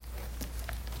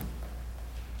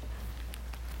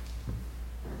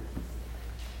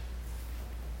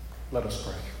Let us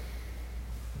pray.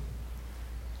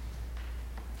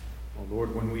 Oh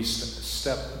Lord, when we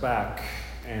step back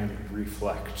and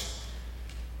reflect,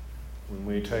 when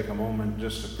we take a moment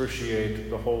just to appreciate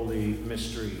the holy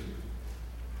mystery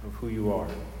of who you are,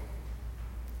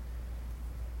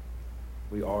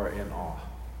 we are in awe.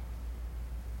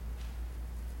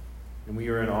 And we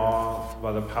are in awe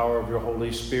by the power of your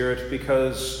Holy Spirit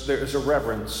because there is a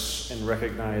reverence in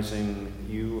recognizing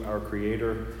you, our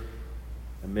Creator,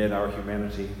 amid our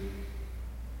humanity.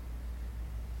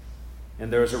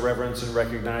 And there is a reverence in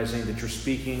recognizing that you're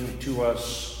speaking to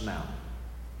us now.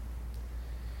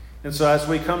 And so as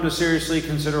we come to seriously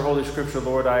consider Holy Scripture,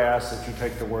 Lord, I ask that you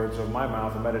take the words of my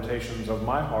mouth and meditations of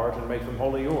my heart and make them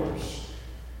wholly yours,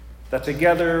 that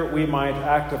together we might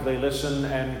actively listen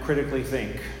and critically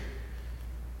think,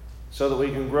 so that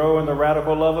we can grow in the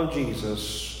radical love of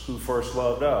Jesus, who first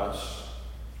loved us,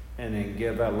 and then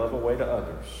give that love away to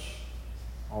others.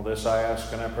 All this I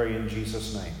ask and I pray in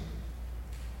Jesus' name.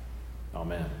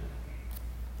 Amen.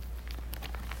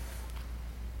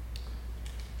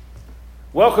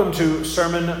 Welcome to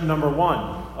sermon number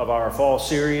 1 of our fall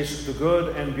series, The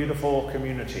Good and Beautiful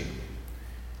Community.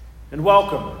 And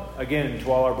welcome again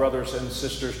to all our brothers and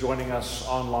sisters joining us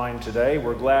online today.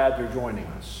 We're glad you're joining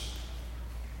us.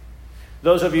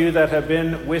 Those of you that have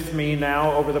been with me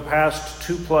now over the past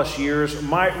 2+ years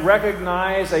might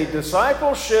recognize a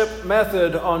discipleship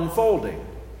method unfolding,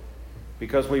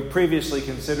 because we previously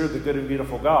considered The Good and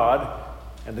Beautiful God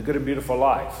and The Good and Beautiful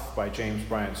Life by James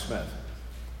Bryan Smith.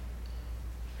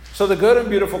 So the Good and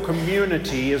Beautiful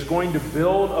Community is going to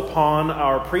build upon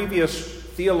our previous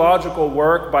theological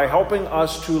work by helping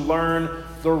us to learn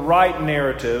the right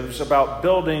narratives about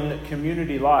building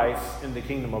community life in the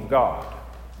kingdom of God.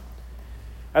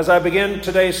 As I begin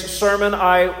today's sermon,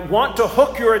 I want to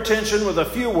hook your attention with a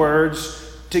few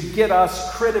words to get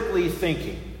us critically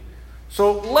thinking.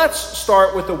 So let's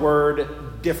start with the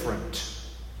word different.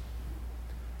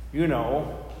 You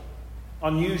know,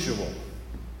 unusual,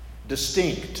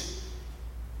 distinct,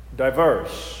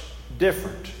 diverse,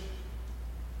 different,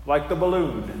 like the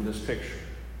balloon in this picture.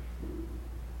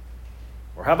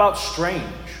 Or how about strange,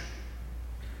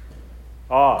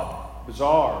 odd,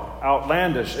 bizarre,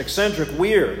 outlandish, eccentric,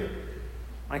 weird.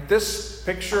 Like this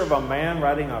picture of a man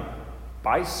riding a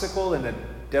bicycle in a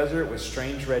desert with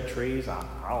strange red trees. I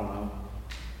don't know.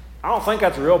 I don't think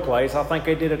that's a real place. I think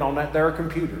they did it on their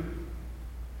computer.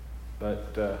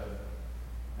 But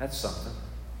that's something.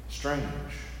 Strange.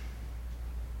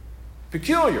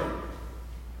 Peculiar.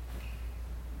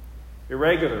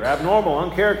 Irregular, abnormal,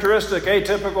 uncharacteristic,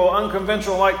 atypical,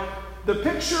 unconventional, like the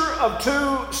picture of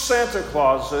 2 Santa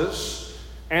Clauses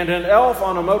and an elf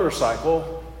on a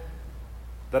motorcycle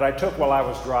that I took while I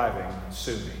was driving,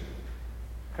 sue me.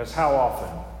 Because how often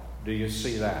do you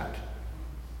see that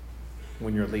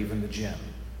when you're leaving the gym?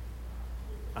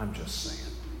 I'm just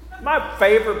saying. My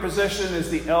favorite position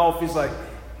is the elf. He's like,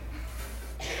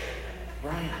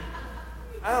 right?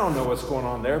 I don't know what's going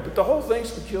on there, but the whole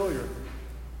thing's peculiar.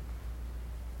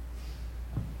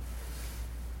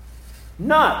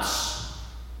 Nuts.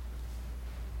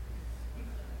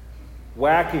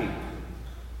 Wacky.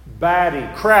 Batty.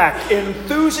 Cracked.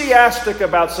 Enthusiastic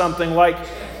about something, like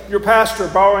your pastor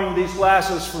borrowing these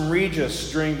glasses from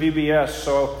Regis during VBS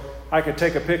so I could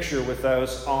take a picture with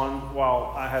those on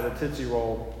while I had a Tootsie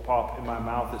Roll pop in my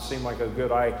mouth. It seemed like a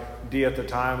good idea at the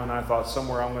time, and I thought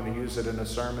somewhere I'm going to use it in a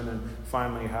sermon, and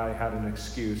finally I had an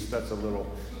excuse. That's a little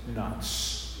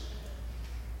nuts.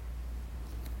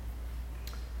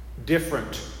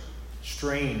 Different,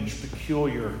 strange,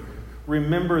 peculiar.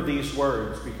 Remember these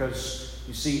words, because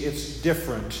you see, it's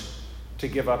different to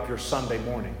give up your Sunday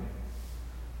morning,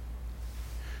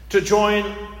 to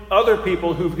join other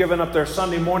people who've given up their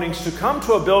Sunday mornings to come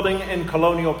to a building in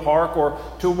Colonial Park, or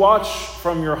to watch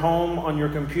from your home on your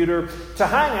computer, to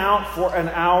hang out for an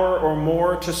hour or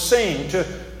more, to sing,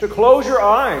 to close your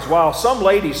eyes while some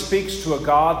lady speaks to a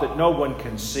God that no one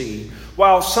can see,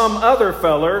 while some other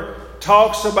feller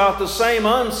talks about the same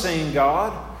unseen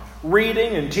God,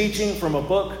 reading and teaching from a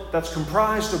book that's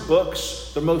comprised of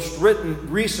books, the most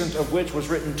recent of which was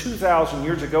written 2,000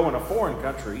 years ago in a foreign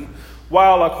country,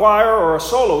 while a choir or a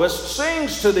soloist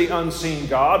sings to the unseen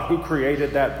God who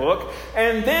created that book,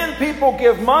 and then people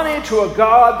give money to a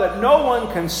God that no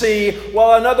one can see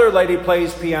while another lady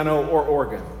plays piano or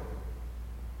organ.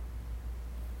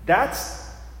 That's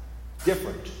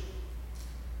different.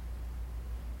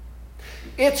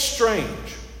 It's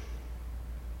strange.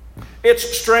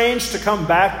 It's strange to come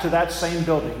back to that same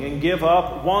building and give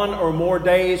up 1 or more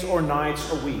days or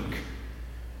nights a week,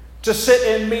 to sit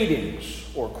in meetings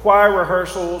or choir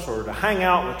rehearsals, or to hang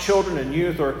out with children and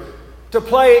youth, or to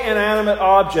play inanimate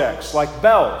objects like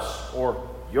bells or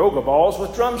yoga balls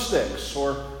with drumsticks,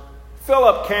 or fill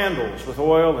up candles with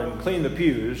oil and clean the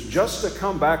pews, just to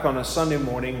come back on a Sunday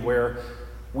morning where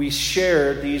we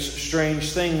shared these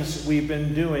strange things we've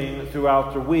been doing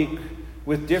throughout the week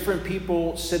with different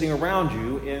people sitting around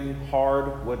you in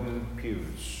hard wooden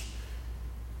pews.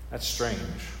 That's strange.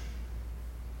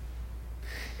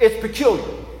 It's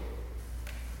peculiar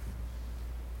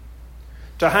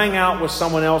to hang out with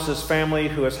someone else's family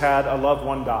who has had a loved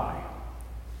one die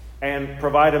and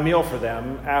provide a meal for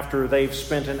them after they've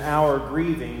spent an hour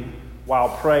grieving while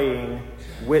praying,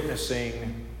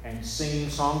 witnessing, and singing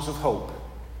songs of hope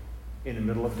in the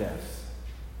middle of death.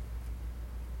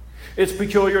 It's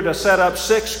peculiar to set up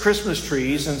 6 Christmas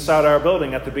trees inside our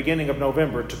building at the beginning of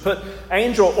November, to put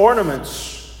angel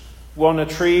ornaments on a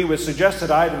tree with suggested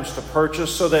items to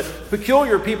purchase, so that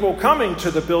peculiar people coming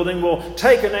to the building will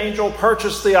take an angel,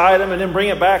 purchase the item, and then bring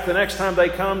it back the next time they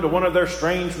come to one of their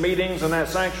strange meetings in that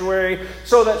sanctuary,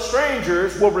 so that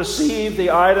strangers will receive the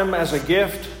item as a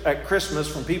gift at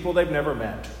Christmas from people they've never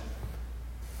met.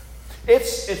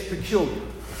 It's peculiar.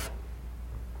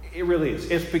 It really is.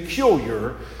 It's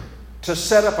peculiar to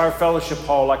set up our fellowship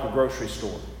hall like a grocery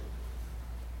store.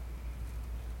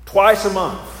 Twice a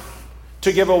month,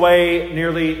 to give away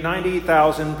nearly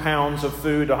 90,000 pounds of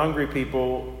food to hungry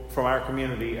people from our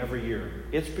community every year.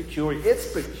 It's peculiar.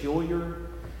 It's peculiar.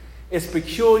 It's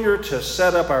peculiar to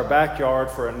set up our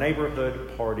backyard for a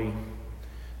neighborhood party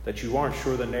that you aren't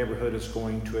sure the neighborhood is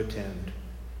going to attend.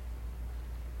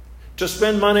 To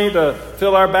spend money to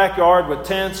fill our backyard with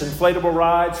tents, inflatable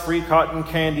rides, free cotton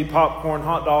candy, popcorn,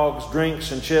 hot dogs,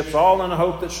 drinks, and chips, all in the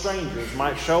hope that strangers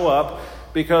might show up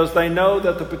because they know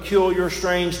that the peculiar,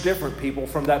 strange, different people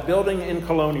from that building in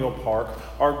Colonial Park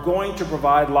are going to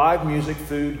provide live music,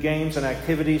 food, games, and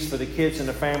activities for the kids and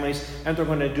the families, and they're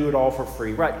going to do it all for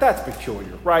free. Right? That's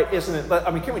peculiar, right? Isn't it?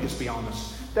 I mean, can we just be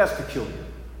honest? That's peculiar.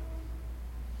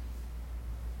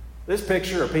 This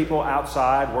picture of people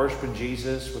outside worshiping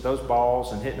Jesus with those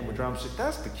balls and hitting them with drumsticks,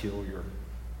 that's peculiar,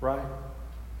 right?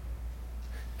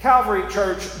 Calvary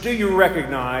Church, do you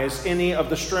recognize any of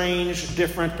the strange,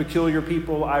 different, peculiar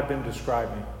people I've been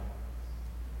describing?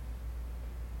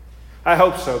 I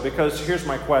hope so, because here's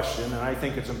my question, and I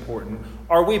think it's important.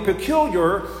 Are we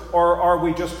peculiar, or are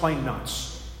we just plain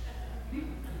nuts?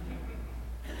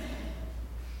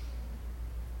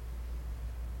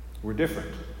 We're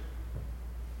different.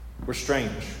 We're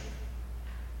strange.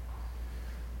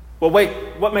 Well, wait,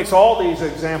 what makes all these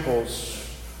examples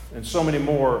and so many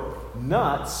more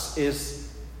nuts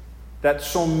is that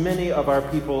so many of our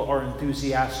people are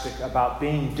enthusiastic about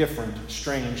being different,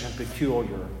 strange, and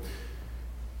peculiar.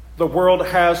 The world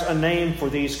has a name for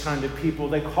these kind of people.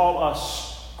 They call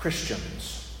us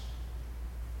Christians.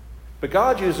 But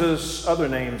God uses other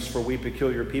names for we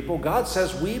peculiar people. God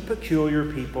says we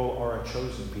peculiar people are a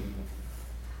chosen people.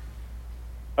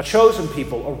 A chosen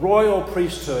people, a royal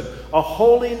priesthood, a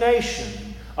holy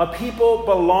nation, a people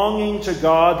belonging to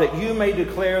God, that you may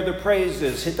declare the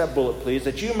praises, hit that bullet please,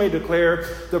 that you may declare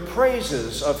the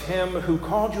praises of him who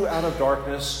called you out of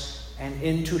darkness and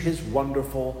into his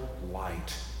wonderful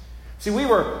light. See, we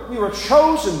were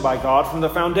chosen by God from the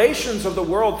foundations of the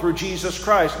world through Jesus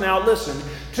Christ. Now listen,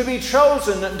 to be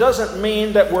chosen doesn't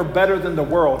mean that we're better than the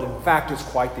world. In fact, it's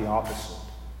quite the opposite.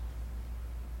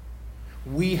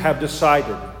 We have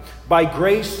decided, by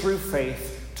grace through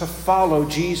faith, to follow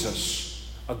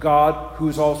Jesus, a God who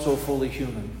is also fully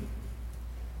human.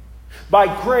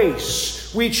 By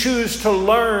grace, we choose to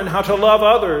learn how to love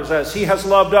others as he has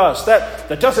loved us.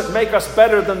 That doesn't make us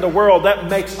better than the world. That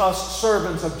makes us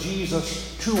servants of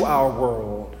Jesus to our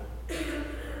world.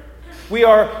 We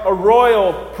are a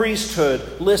royal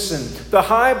priesthood. Listen, the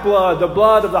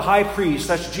blood of the high priest,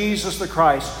 that's Jesus the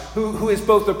Christ, who is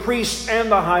both the priest and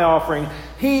the high offering.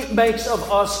 He makes of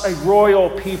us a royal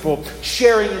people,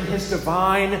 sharing in his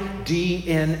divine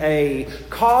DNA,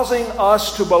 causing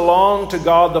us to belong to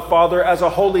God the Father as a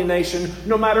holy nation,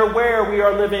 no matter where we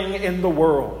are living in the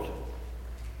world.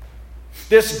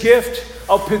 This gift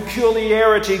of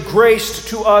peculiarity graced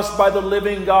to us by the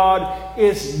living God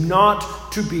is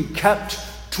not to be kept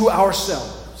to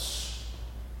ourselves.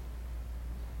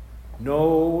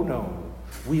 No.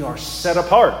 We are set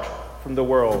apart from the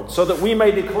world so that we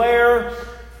may declare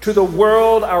to the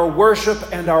world our worship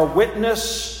and our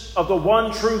witness of the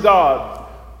one true God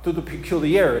through the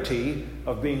peculiarity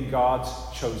of being God's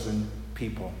chosen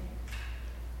people.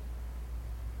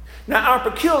 Now, our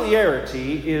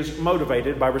peculiarity is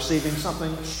motivated by receiving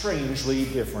something strangely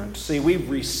different. See, we've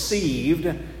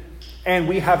received and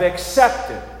we have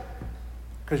accepted,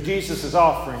 because Jesus is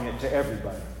offering it to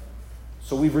everybody.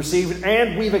 So we've received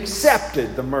and we've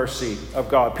accepted the mercy of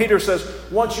God. Peter says,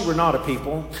 once you were not a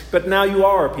people, but now you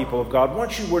are a people of God.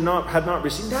 Once you had not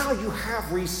received, now you have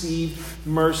received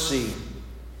mercy.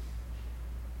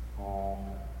 Oh,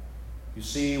 you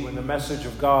see, when the message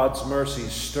of God's mercy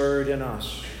stirred in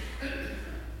us,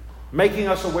 making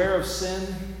us aware of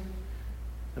sin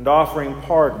and offering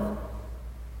pardon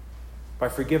by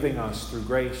forgiving us through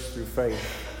grace, through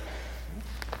faith,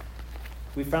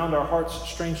 we found our hearts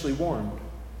strangely warmed.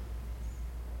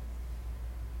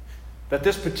 That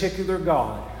this particular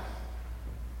God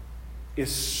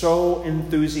is so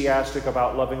enthusiastic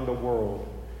about loving the world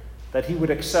that he would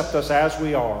accept us as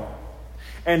we are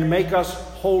and make us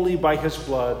holy by his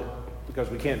blood, because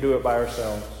we can't do it by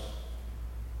ourselves.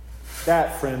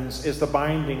 That, friends, is the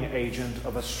binding agent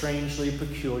of a strangely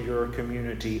peculiar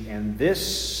community. And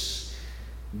this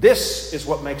is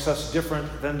what makes us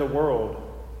different than the world.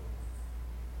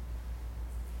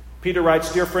 Peter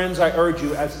writes, "Dear friends, I urge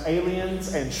you as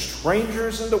aliens and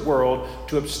strangers in the world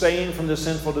to abstain from the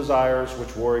sinful desires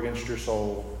which war against your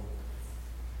soul."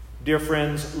 Dear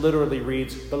friends literally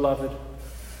reads, beloved.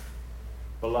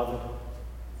 Beloved.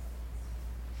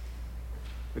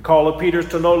 The call of Peter is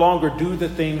to no longer do the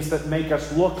things that make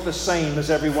us look the same as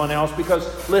everyone else.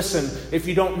 Because, listen, if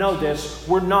you don't know this,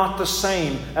 we're not the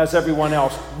same as everyone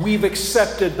else. We've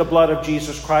accepted the blood of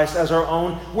Jesus Christ as our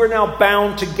own. We're now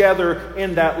bound together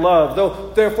in that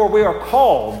love. Therefore, we are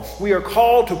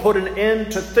called to put an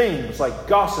end to things like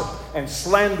gossip and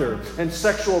slander and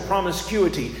sexual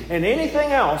promiscuity and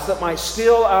anything else that might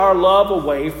steal our love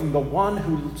away from the one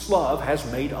whose love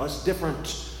has made us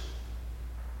different.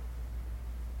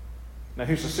 Now,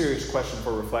 here's a serious question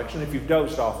for reflection. If you've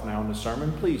dozed off now in the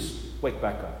sermon, please wake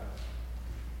back up.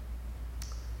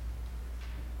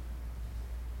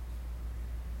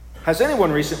 Has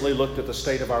anyone recently looked at the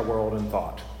state of our world and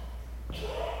thought,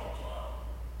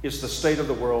 is the state of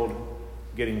the world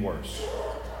getting worse?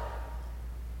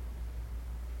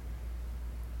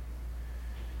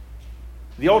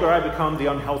 The older I become, the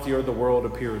unhealthier the world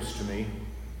appears to me.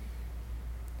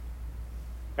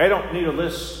 I don't need to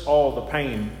list all the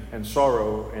pain and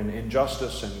sorrow and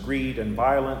injustice and greed and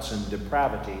violence and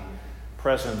depravity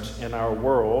present in our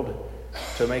world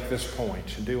to make this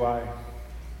point, do I?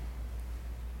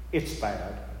 It's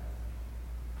bad.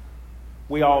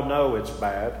 We all know it's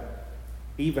bad.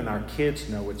 Even our kids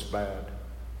know it's bad.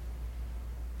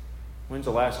 When's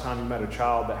the last time you met a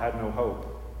child that had no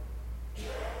hope?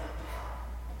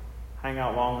 Hang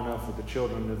out long enough with the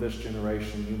children of this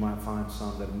generation, you might find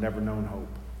some that have never known hope.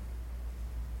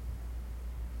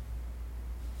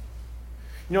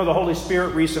 You know, the Holy Spirit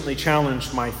recently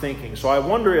challenged my thinking, so I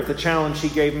wonder if the challenge he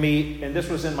gave me, and this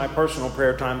was in my personal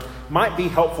prayer time, might be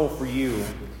helpful for you.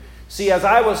 See, as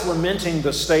I was lamenting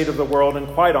the state of the world, and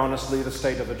quite honestly the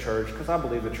state of the church, because I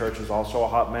believe the church is also a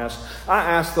hot mess, I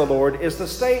asked the Lord, is the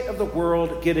state of the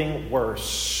world getting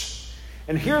worse?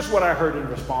 And here's what I heard in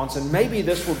response, and maybe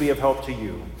this will be of help to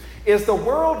you. Is the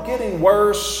world getting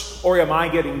worse, or am I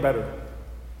getting better?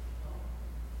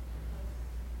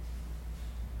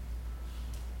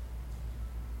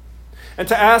 And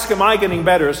to ask, am I getting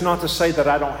better, is not to say that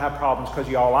I don't have problems, because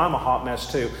y'all, I'm a hot mess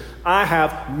too. I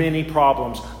have many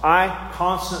problems. I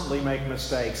constantly make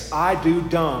mistakes. I do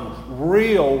dumb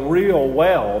real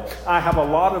well. I have a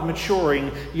lot of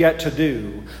maturing yet to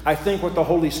do. I think what the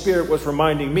Holy Spirit was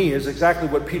reminding me is exactly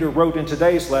what Peter wrote in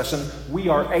today's lesson. We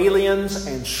are aliens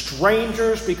and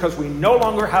strangers because we no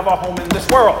longer have a home in this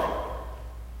world.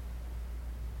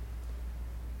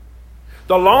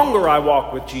 The longer I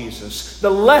walk with Jesus, the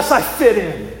less I fit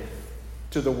in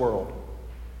to the world.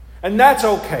 And that's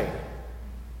okay,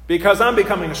 because I'm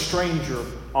becoming a stranger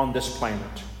on this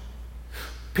planet.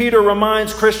 Peter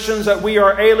reminds Christians that we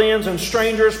are aliens and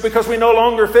strangers because we no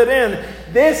longer fit in.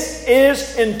 This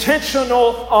is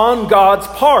intentional on God's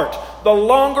part. The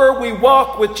longer we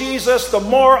walk with Jesus, the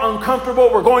more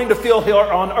uncomfortable we're going to feel here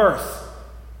on earth.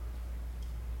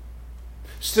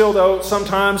 Still, though,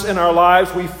 sometimes in our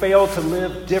lives we fail to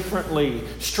live differently,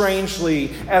 strangely,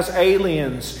 as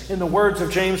aliens. In the words of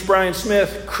James Bryan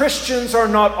Smith, Christians are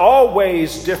not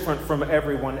always different from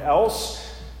everyone else,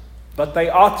 but they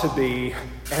ought to be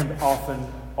and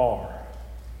often are.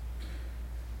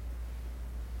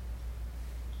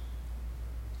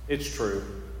 It's true.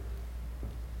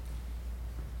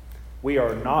 We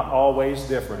are not always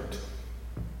different.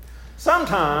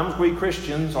 Sometimes we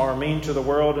Christians are mean to the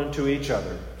world and to each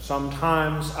other.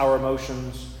 Sometimes our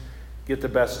emotions get the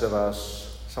best of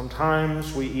us.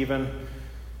 Sometimes we even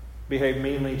behave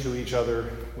meanly to each other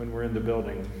when we're in the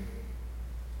building.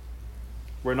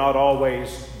 We're not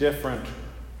always different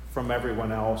from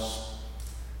everyone else,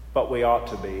 but we ought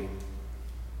to be.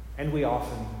 And we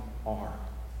often are.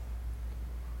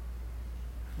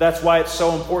 That's why it's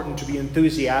so important to be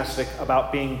enthusiastic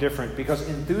about being different, because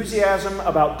enthusiasm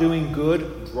about doing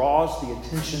good draws the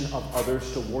attention of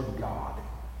others toward God.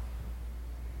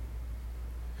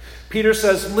 Peter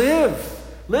says, live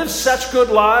such good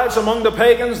lives among the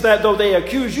pagans that though they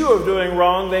accuse you of doing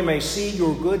wrong, they may see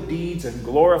your good deeds and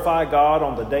glorify God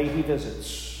on the day He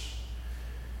visits.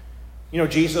 You know,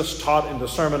 Jesus taught in the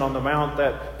Sermon on the Mount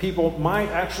that people might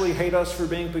actually hate us for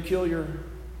being peculiar.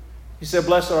 He said,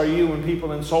 blessed are you when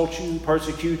people insult you,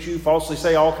 persecute you, falsely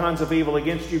say all kinds of evil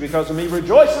against you because of me.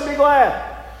 Rejoice and be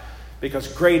glad, because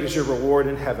great is your reward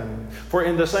in heaven. For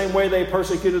in the same way they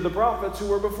persecuted the prophets who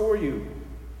were before you.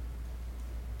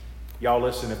 Y'all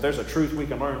listen, if there's a truth we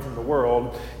can learn from the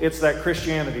world, it's that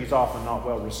Christianity is often not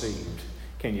well received.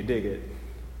 Can you dig it?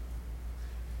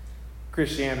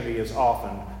 Christianity is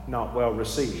often not well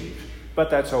received, but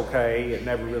that's okay. It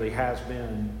never really has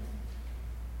been.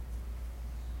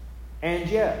 And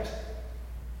yet,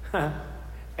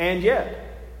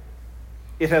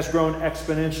 it has grown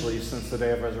exponentially since the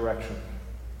day of resurrection.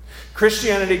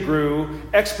 Christianity grew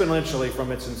exponentially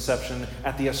from its inception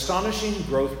at the astonishing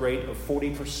growth rate of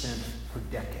 40% per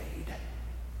decade.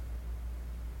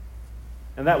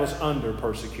 And that was under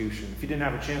persecution. If you didn't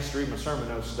have a chance to read my sermon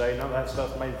notes today, none of that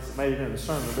stuff made it in the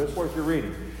sermon, but it's worth your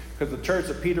reading. Because the church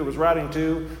that Peter was writing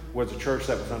to was a church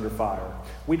that was under fire.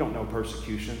 We don't know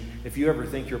persecution. If you ever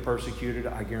think you're persecuted,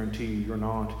 I guarantee you you're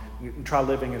not. You can try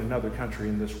living in another country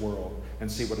in this world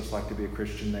and see what it's like to be a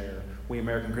Christian there. We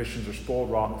American Christians are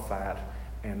spoiled, rotten, fat,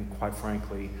 and quite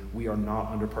frankly, we are not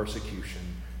under persecution.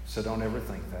 So don't ever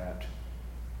think that.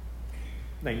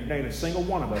 Ain't a single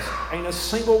one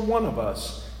of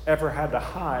us ever had to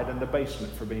hide in the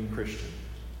basement for being Christian.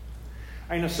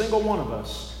 Ain't a single one of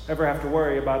us ever have to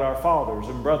worry about our fathers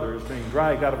and brothers being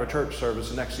dragged out of a church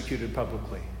service and executed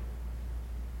publicly.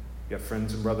 Yet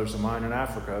friends and brothers of mine in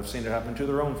Africa have seen it happen to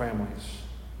their own families.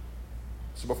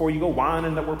 So before you go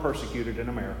whining that we're persecuted in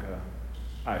America,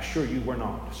 I assure you we're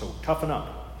not. So toughen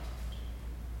up.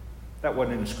 That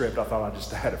wasn't in the script. I thought I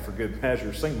just had it for good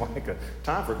measure. It seemed like a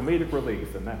time for comedic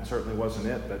relief, and that certainly wasn't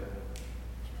it, but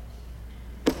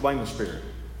blame the Spirit.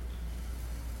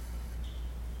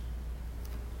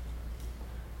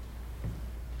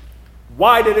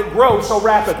 Why did it grow so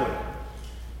rapidly?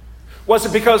 Was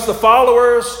it because the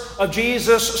followers of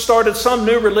Jesus started some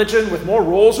new religion with more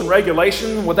rules and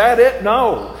regulations? Was that it?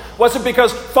 No. Was it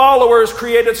because followers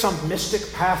created some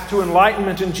mystic path to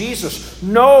enlightenment in Jesus?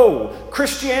 No.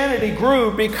 Christianity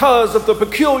grew because of the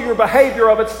peculiar behavior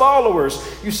of its followers.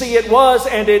 You see, it was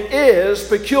and it is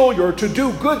peculiar to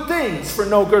do good things for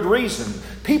no good reason.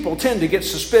 People tend to get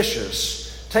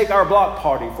suspicious. Take our block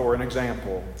party for an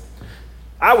example.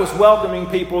 I was welcoming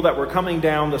people that were coming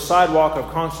down the sidewalk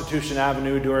of Constitution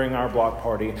Avenue during our block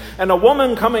party. And a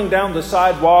woman coming down the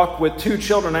sidewalk with 2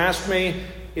 children asked me,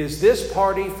 "Is this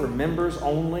party for members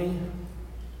only?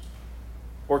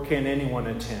 Or can anyone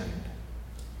attend?"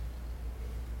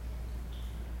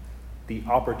 The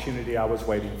opportunity I was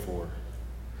waiting for.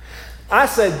 I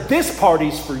said, "This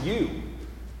party's for you.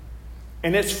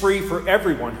 And it's free for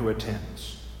everyone who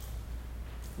attends."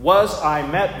 Was I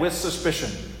met with suspicion?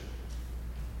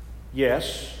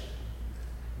 Yes.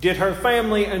 Did her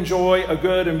family enjoy a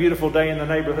good and beautiful day in the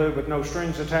neighborhood with no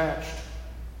strings attached?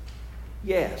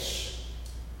 Yes.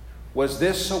 Was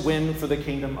this a win for the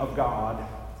kingdom of God?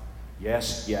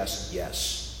 Yes, yes,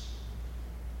 yes.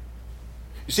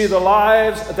 You see, the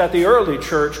lives that the early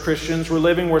church Christians were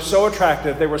living were so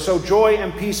attractive. They were so joy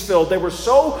and peace-filled. They were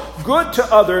so good to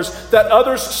others that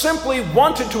others simply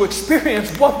wanted to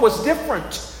experience what was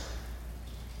different.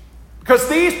 Because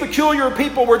these peculiar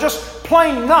people were just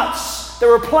plain nuts. They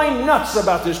were plain nuts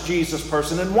about this Jesus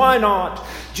person. And why not?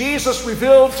 Jesus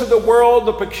revealed to the world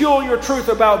the peculiar truth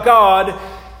about God.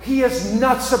 He is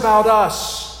nuts about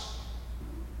us.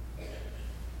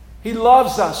 He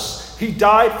loves us. He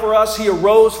died for us. He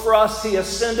arose for us. He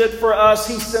ascended for us.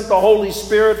 He sent the Holy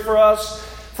Spirit for us.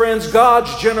 Friends,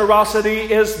 God's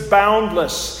generosity is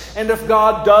boundless. And if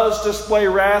God does display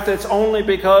wrath, it's only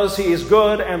because He is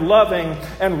good and loving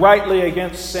and rightly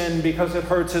against sin, because it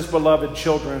hurts His beloved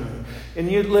children. And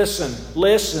you listen.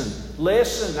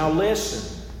 Now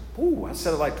listen. Ooh, I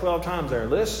said it like 12 times there.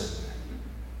 Listen.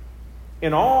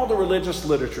 In all the religious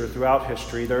literature throughout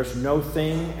history, there's no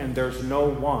thing and there's no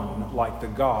one like the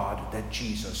God that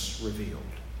Jesus revealed.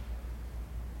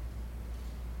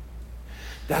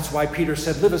 That's why Peter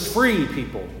said, live as free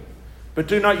people. But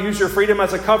do not use your freedom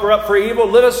as a cover-up for evil.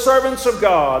 Live as servants of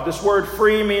God. This word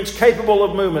free means capable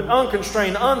of movement,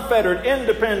 unconstrained, unfettered,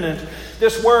 independent.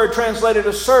 This word translated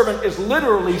as servant is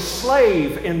literally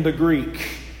slave in the Greek.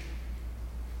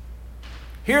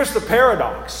 Here's the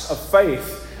paradox of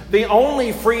faith. The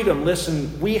only freedom,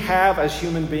 listen, we have as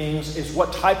human beings is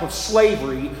what type of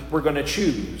slavery we're going to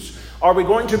choose. Are we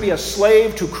going to be a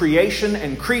slave to creation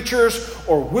and creatures,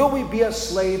 or will we be a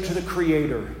slave to the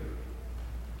Creator?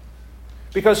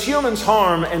 Because humans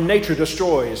harm and nature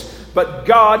destroys, but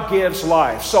God gives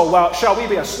life. So shall we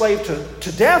be a slave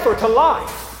to death or to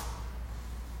life?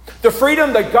 The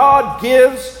freedom that God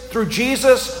gives through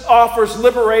Jesus offers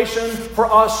liberation for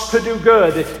us to do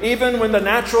good, even when the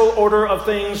natural order of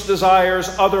things desires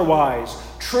otherwise.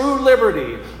 True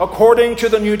liberty, according to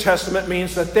the New Testament,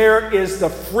 means that there is the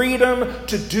freedom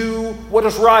to do what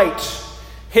is right.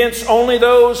 Hence, only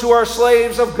those who are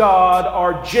slaves of God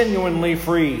are genuinely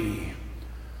free.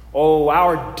 Oh,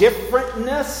 our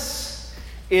differentness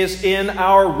is in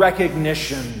our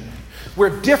recognition.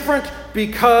 We're different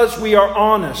because we are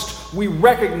honest. We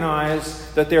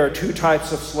recognize that there are two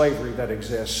types of slavery that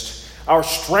exist. Our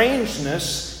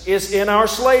strangeness is in our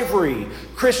slavery.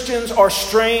 Christians are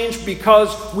strange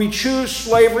because we choose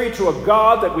slavery to a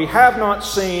God that we have not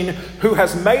seen, who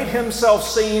has made himself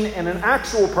seen in an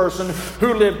actual person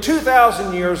who lived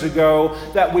 2,000 years ago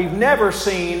that we've never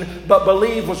seen but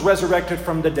believe was resurrected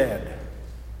from the dead.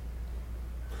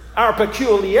 Our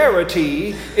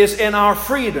peculiarity is in our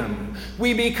freedom.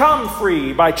 We become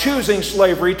free by choosing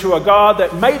slavery to a God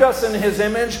that made us in his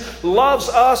image, loves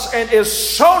us, and is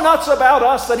so nuts about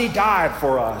us that he died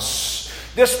for us.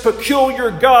 This peculiar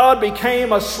God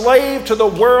became a slave to the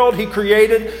world he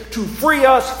created to free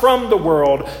us from the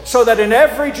world, so that in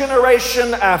every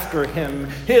generation after him,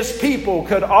 his people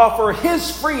could offer his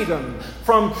freedom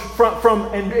from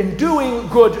doing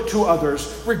good to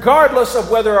others, regardless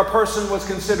of whether a person was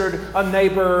considered a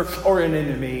neighbor or an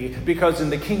enemy, because in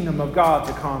the kingdom of God's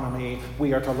economy,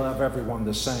 we are to love everyone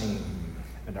the same.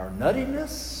 And our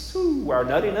nuttiness,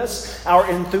 our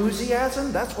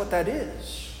enthusiasm, that's what that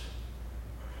is.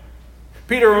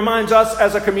 Peter reminds us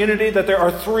as a community that there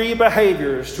are three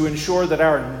behaviors to ensure that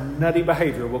our nutty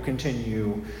behavior will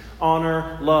continue.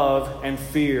 Honor, love, and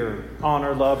fear.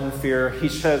 Honor, love, and fear. He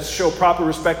says, show proper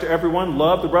respect to everyone,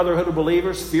 love the brotherhood of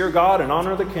believers, fear God, and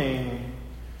honor the king.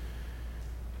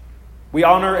 We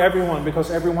honor everyone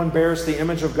because everyone bears the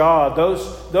image of God.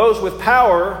 Those with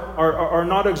power are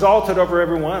not exalted over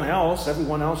everyone else.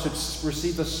 Everyone else should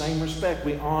receive the same respect.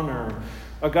 We honor.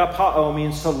 Agapao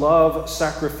means to love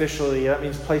sacrificially. That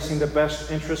means placing the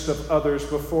best interest of others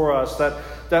before us.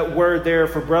 That word there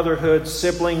for brotherhood,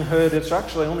 siblinghood, it's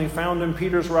actually only found in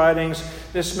Peter's writings.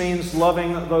 This means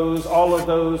loving all of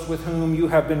those with whom you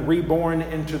have been reborn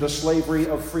into the slavery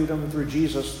of freedom through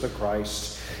Jesus the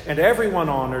Christ. And everyone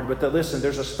honored, but listen,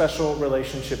 there's a special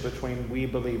relationship between we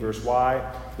believers.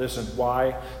 Why? Listen,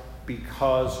 why?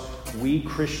 Because we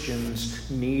Christians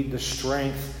need the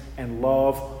strength and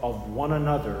love of one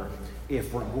another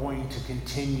if we're going to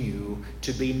continue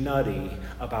to be nutty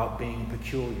about being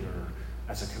peculiar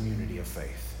as a community of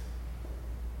faith.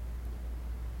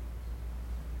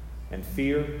 And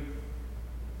fear,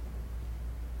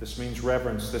 this means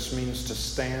reverence. This means to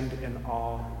stand in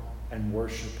awe and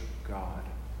worship God.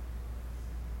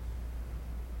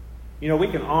 You know, we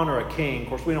can honor a king. Of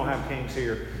course, we don't have kings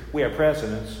here. We have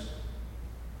presidents.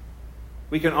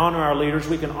 We can honor our leaders.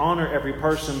 We can honor every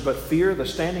person. But fear, the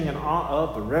standing in awe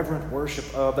of, the reverent worship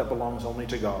of, that belongs only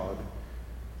to God.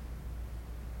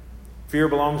 Fear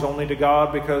belongs only to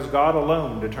God because God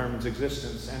alone determines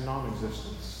existence and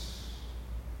non-existence.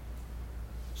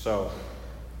 So,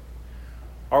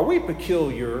 are we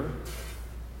peculiar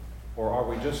or are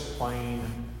we just plain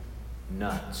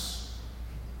nuts?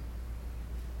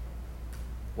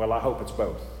 Well, I hope it's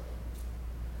both.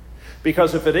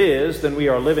 Because if it is, then we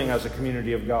are living as a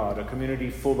community of God, a community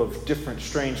full of different,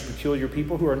 strange, peculiar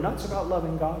people who are nuts about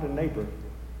loving God and neighbor.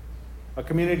 A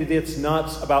community that's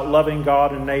nuts about loving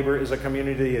God and neighbor is a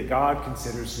community that God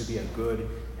considers to be a good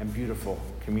and beautiful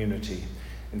community.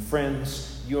 And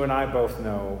friends, you and I both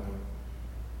know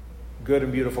good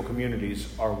and beautiful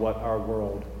communities are what our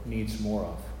world needs more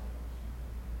of.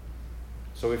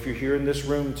 So if you're here in this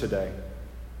room today,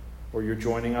 or you're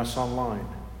joining us online,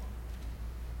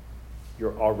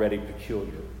 you're already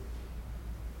peculiar.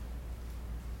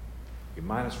 You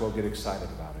might as well get excited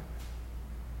about it.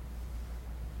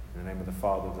 In the name of the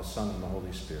Father, the Son, and the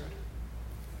Holy Spirit.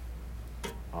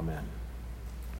 Amen.